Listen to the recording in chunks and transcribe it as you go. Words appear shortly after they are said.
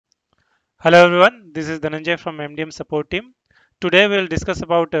Hello everyone, this is Dhananjay from MDM support team. Today we'll discuss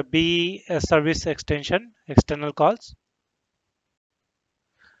about BE service extension, external calls.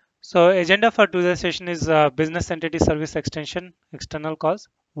 So agenda for today's session is business entity service extension, external calls,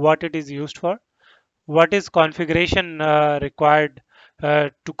 what it is used for, what is configuration required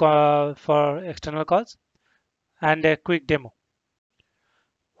to call for external calls, and a quick demo.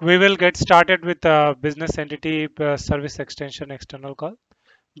 We will get started with business entity service extension, external call.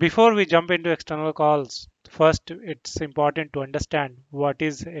 Before we jump into external calls, first it's important to understand what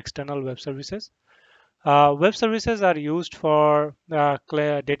is external web services. Web services are used for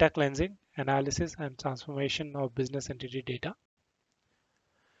data cleansing, analysis, and transformation of business entity data.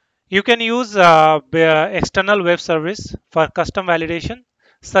 You can use external web service for custom validation,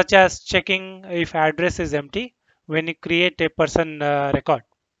 such as checking if address is empty when you create a person record.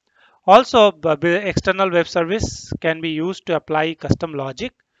 Also, external web service can be used to apply custom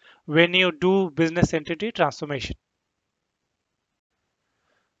logic when you do business entity transformation.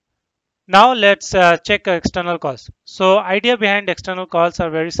 Now let's check external calls. So idea behind external calls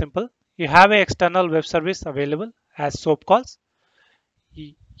are very simple. You have an external web service available as SOAP calls.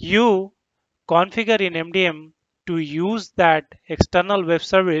 You configure in MDM to use that external web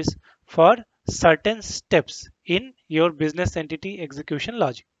service for certain steps in your business entity execution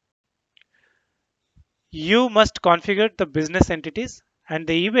logic. You must configure the business entities and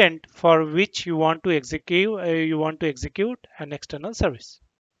the event for which you want to execute an external service.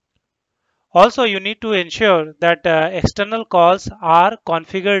 Also, you need to ensure that external calls are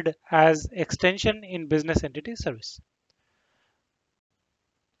configured as extension in business entity service.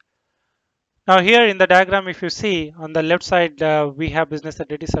 Now here in the diagram, if you see on the left side, we have business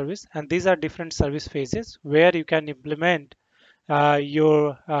entity service, and these are different service phases where you can implement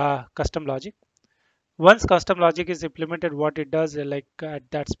your custom logic. Once custom logic is implemented, what it does like at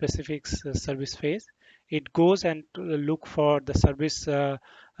that specific service phase, it goes and look for the service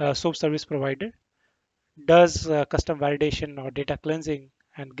SOAP service provider, does custom validation or data cleansing,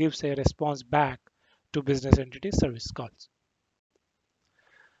 and gives a response back to business entity service calls.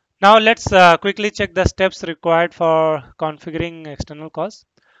 Now let's quickly check the steps required for configuring external calls.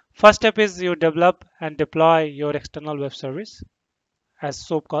 First step is you develop and deploy your external web service as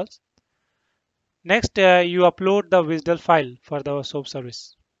SOAP calls. Next, you upload the WSDL file for the SOAP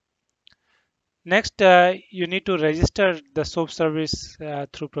service. Next, you need to register the SOAP service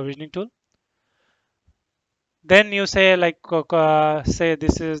through provisioning tool. Then you say like say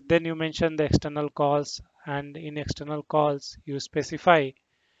this is, then you mention the external calls, and in external calls you specify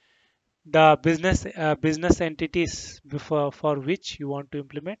the business entities for which you want to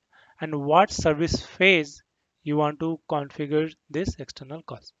implement and what service phase you want to configure this external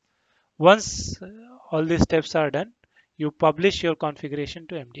calls. Once all these steps are done, you publish your configuration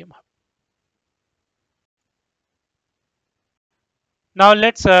to MDM Hub. Now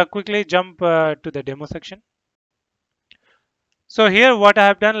let's quickly jump to the demo section. So here what I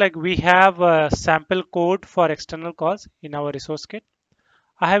have done, like we have a sample code for external calls in our resource kit.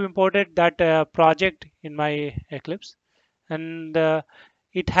 I have imported that project in my Eclipse, and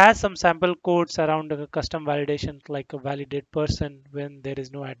it has some sample codes around custom validations like a validate person when there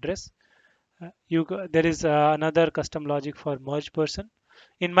is no address. There is another custom logic for merge person.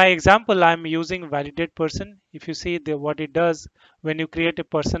 In my example, I'm using validate person. If you see what it does, when you create a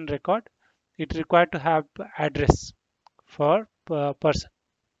person record, it required to have address for person.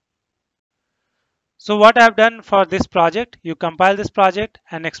 So what I've done for this project, you compile this project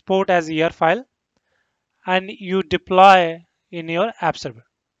and export as ER file, and you deploy in your app server.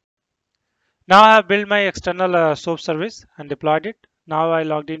 Now I have built my external SOAP service and deployed it. Now I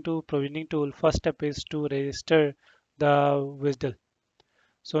logged into provisioning tool. First step is to register the WSDL.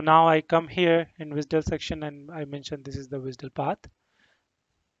 So now I come here in WSDL section and I mention this is the WSDL path.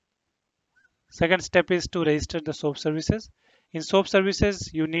 Second step is to register the SOAP services. In SOAP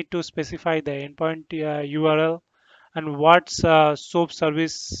services, you need to specify the endpoint URL and what SOAP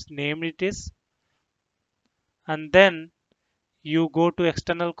service name it is. And then you go to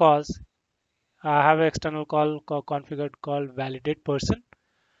external calls. I have an external call configured called validate person.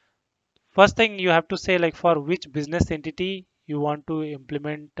 First thing you have to say like for which business entity you want to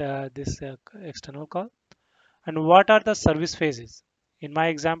implement this external call and what are the service phases. In my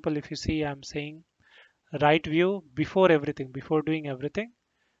example, if you see, I'm saying right view before everything, before doing everything,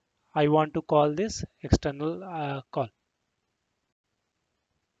 I want to call this external call.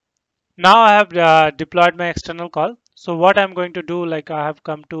 Now I have deployed my external call. So what I'm going to do, like I have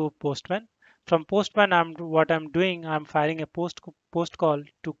come to Postman. From Postman, I'm doing, I'm firing a post call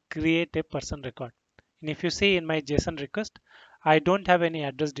to create a person record. And if you see in my JSON request, I don't have any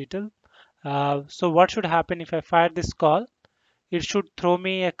address detail. So what should happen if I fire this call? It should throw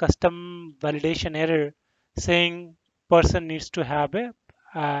me a custom validation error saying person needs to have a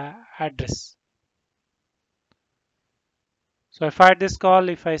address. So I fired this call.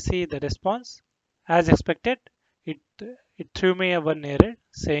 If I see the response, as expected, it it threw me a one error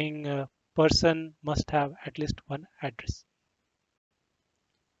saying person must have at least one address.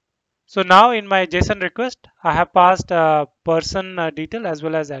 So now in my JSON request, I have passed person detail as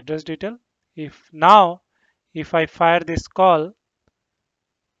well as address detail. If I fire this call,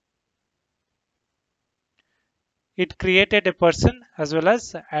 it created a person as well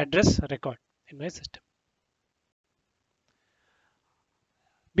as address record in my system.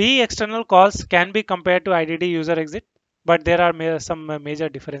 BE external calls can be compared to IDD user exit, but there are some major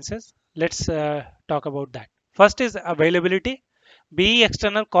differences. Let's talk about that. First is availability. BE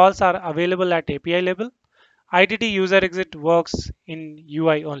external calls are available at API level. IDD user exit works in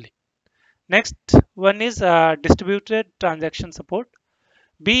UI only. Next one is distributed transaction support.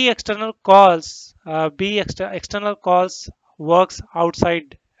 External calls works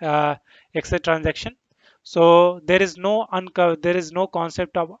outside exit transaction. So there is no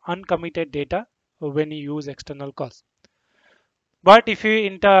concept of uncommitted data when you use external calls. But if you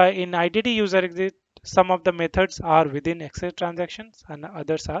enter in IDD user exit, some of the methods are within exit transactions and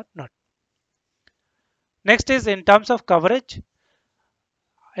others are not. Next is in terms of coverage.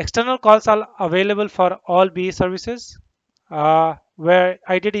 External calls are available for all BE services, where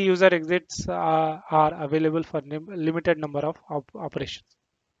IDD user exits are available for limited number of operations.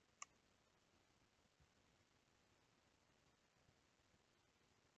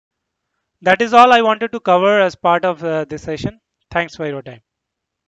 That is all I wanted to cover as part of this session. Thanks for your time.